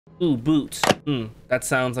Ooh, boots. That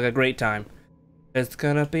sounds like a great time. It's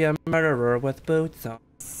gonna be a murderer with boots on.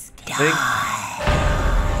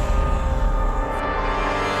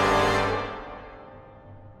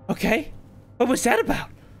 Okay. What was that about?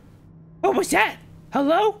 What was that?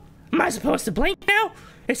 Hello? Am I supposed to blink now?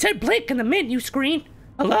 It said blink in the menu screen.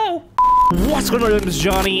 Hello? What's going on? This is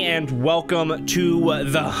Johnny, and welcome to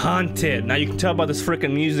The Haunted. Now you can tell by this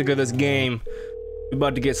freaking music of this game, we're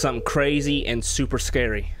about to get something crazy and super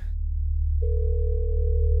scary.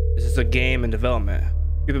 This is a game in development.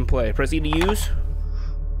 Give and play. Press E to use.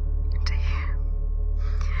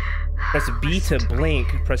 Press B to blink.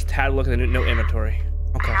 Press tab to look at the no inventory.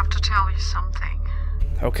 Okay. I have to tell you something.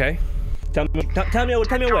 Okay. Tell me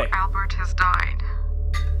away. Albert has died.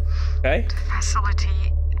 Okay. The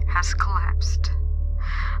facility has collapsed.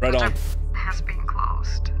 Right on. Has been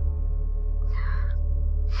closed.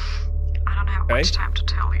 I don't have much time to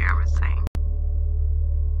tell you everything.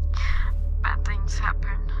 Bad things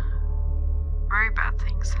happen. Very bad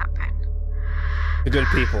things happen. The good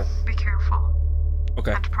people. Be careful.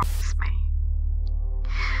 Okay. And promise me.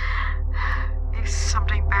 If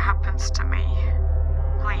something bad happens to me,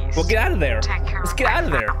 please. Well, get out of there. Take care Let's of get out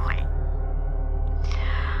of there. Family.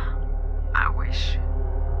 I wish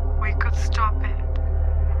we could stop it.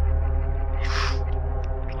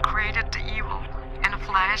 We created the evil in a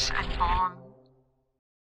flash and bone.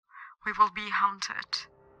 We will be haunted.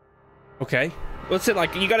 Okay. Listen,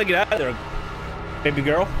 like, you gotta get out of there, baby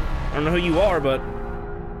girl. I don't know who you are, but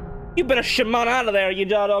you better shimon out of there, you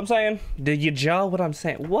know what I'm saying? Did you jaw what I'm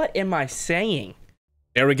saying? What am I saying?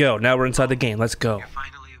 There we go. Now we're inside the game. Let's go. You're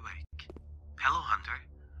finally awake. Hello, Hunter.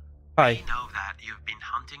 Hi. We know that you've been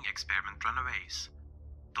hunting experiment runaways.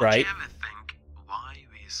 Don't Right. you ever think why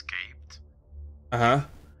we escaped? Uh-huh.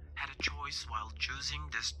 Had a choice while choosing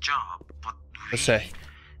this job, but Let's say.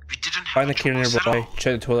 we didn't have Find a the key choice at nearby. all.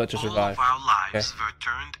 Check the toilet to survive. All of our lives were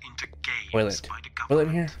turned into games Toilet. by the government. Toilet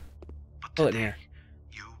in here? But Toilet in today, here.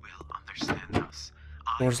 you will understand us.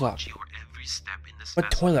 I Door's watch locked. your every step in this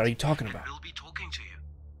What toilet are you facility talking and about? we'll be talking to you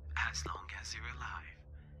as long as you're alive.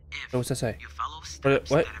 If What's that say? you follow What-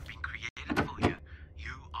 steps what? that have been created for you,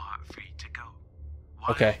 you are free to go.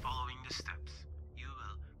 While Okay. following the steps, you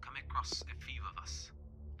will come across a few of us.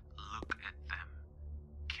 Look at them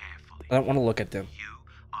carefully. I don't want to look at them. You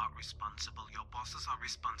are responsible. Your bosses are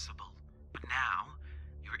responsible. But now,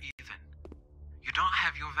 you're even. You don't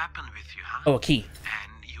have your weapon with you, huh? Oh, a key.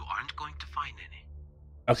 And you aren't going to find any.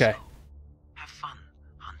 Okay. So, have fun,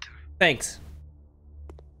 Hunter. Thanks.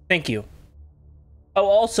 Thank you. Oh,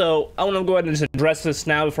 also, I want to go ahead and just address this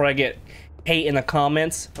now before I get hate in the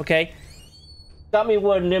comments, okay? Got me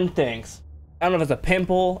one of them things. I don't know if it's a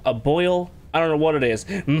pimple, a boil, I don't know what it is,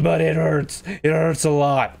 but it hurts. It hurts a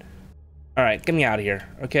lot. Alright, get me out of here,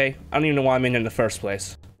 okay? I don't even know why I'm in the first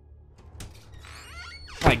place.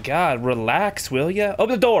 My god, relax, will ya?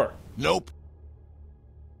 Open the door! Nope.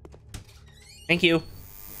 Thank you.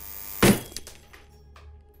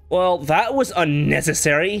 Well, that was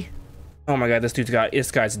unnecessary. Oh my god,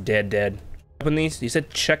 this guy's dead. Open these? You said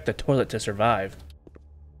check the toilet to survive.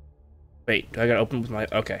 Wait, I gotta open with my,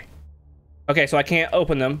 okay. Okay, so I can't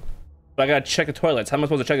open them, but I gotta check the toilets. How am I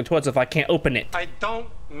supposed to check the toilets if I can't open it? I don't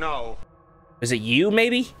know. Is it you,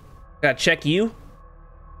 maybe? Gotta check you?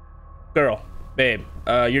 Girl, babe,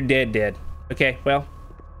 you're dead. Okay, well.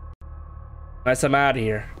 Unless I'm out of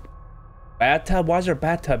here. Bathtub? Why is there a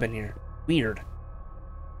bathtub in here? Weird.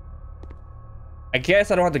 I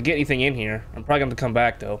guess I don't have to get anything in here. I'm probably gonna have to come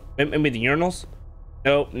back though. Maybe the urinals?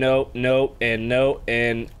 Nope,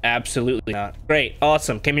 and absolutely not. Great,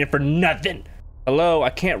 awesome. Came here for nothing. Hello, I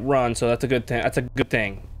can't run, so that's a good thing. That's a good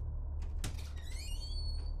thing.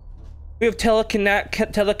 We have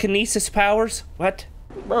telekinesis powers? What?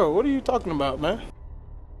 Bro, what are you talking about, man?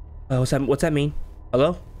 What's that mean?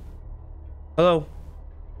 Hello? Hello?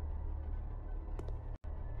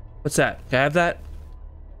 What's that? Can I have that?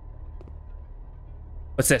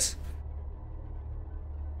 What's this?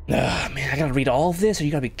 Ah, man, I gotta read all of this, or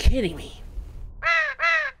you gotta be kidding me.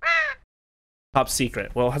 Top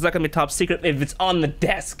secret. Well, how's that gonna be top secret if it's on the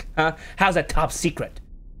desk, huh? How's that top secret?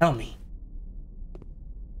 Tell me.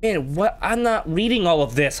 Man, what? I'm not reading all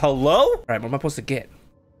of this. Hello? All right, what am I supposed to get?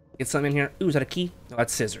 Get something in here? Ooh, is that a key? No,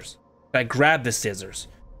 that's scissors. Can I grab the scissors?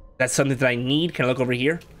 That's something that I need. Can I look over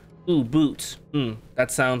here? Ooh, boots.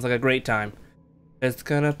 That sounds like a great time. It's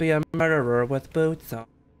gonna be a murderer with boots on.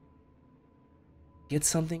 Get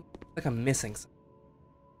something? Like I'm missing something.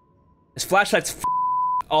 This flashlight's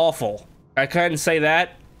awful. I couldn't say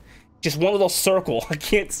that. Just one little circle. I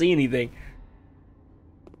can't see anything.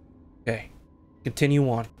 Okay. Continue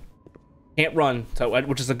on. Can't run, so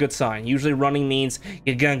which is a good sign. Usually running means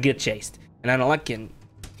you're gonna get chased. And I don't like getting...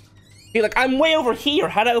 See, like, I'm way over here.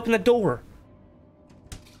 How'd I open the door?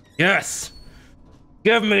 Yes!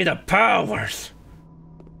 Give me the powers!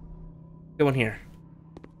 Go in here.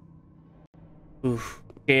 Oof.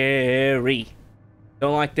 Scary.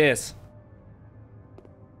 Don't like this.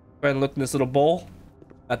 Go ahead and look in this little bowl.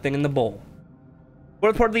 Nothing in the bowl.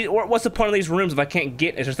 What's the point of these rooms if I can't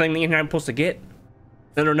get? Is there something in here I'm supposed to get?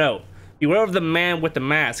 No. Beware of the man with the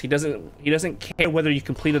mask. He doesn't care whether you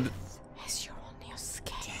completed. As you're on your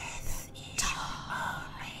skin.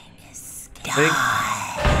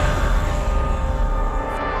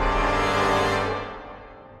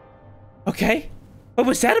 Okay. What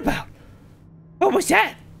was that about? What was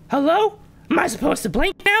that? Hello? Am I supposed to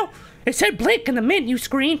blink now? It said blink in the menu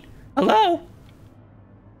screen. Hello?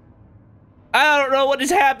 I don't know what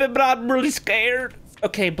just happened, but I'm really scared.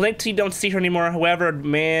 Okay, blink till you don't see her anymore. However,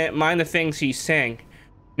 mind the things she's saying.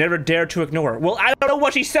 Never dare to ignore her. Well, I don't know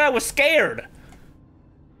what she said. I was scared.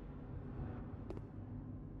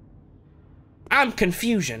 I'm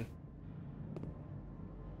confusion.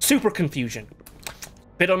 Super confusion.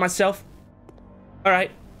 Bit on myself.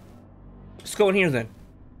 Alright. Let's go in here then.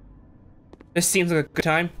 This seems like a good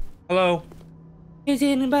time. Hello? Is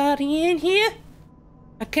anybody in here?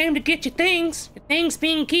 I came to get your things. Your things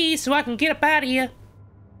being keys so I can get up out of here.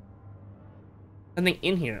 Something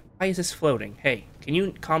in here. Why is this floating? Hey, can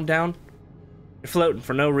you calm down? You're floating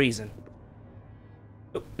for no reason.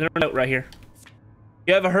 Oh, there's a note right here.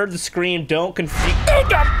 You ever heard the scream, don't confuse...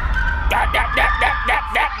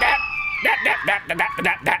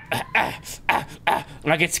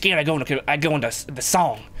 When I get scared, I go into the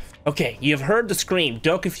song. Okay, you've heard the scream.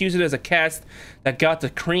 Don't confuse it as a cat that got the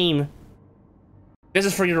cream. This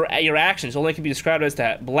is for your actions. Only can be described as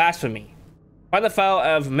that blasphemy. Find the file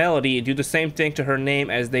of Melody and do the same thing to her name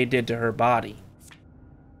as they did to her body.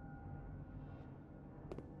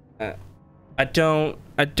 I don't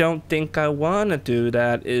think I wanna do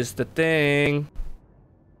that. Is the thing.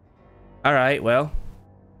 All right, well.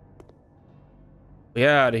 We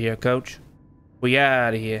out of here, coach. We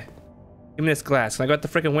out of here. Give me this glass. Can I go out the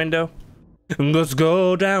freaking window? Let's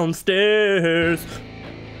go downstairs.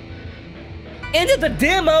 End of the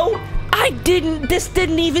demo. This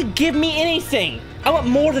didn't even give me anything. I want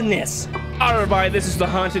more than this. Alright, everybody, this is the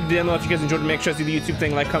haunted demo. If you guys enjoyed it, make sure to see the YouTube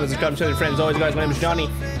thing, like, comment, subscribe, tell your friends. Always, guys, my name is Johnny,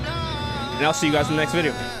 and I'll see you guys in the next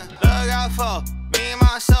video. Look out for me,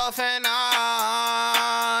 myself, and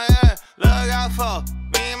I. Yeah. Look out for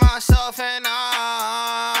me, myself, and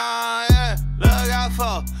I. Yeah. Look out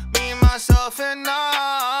for me, myself, and I.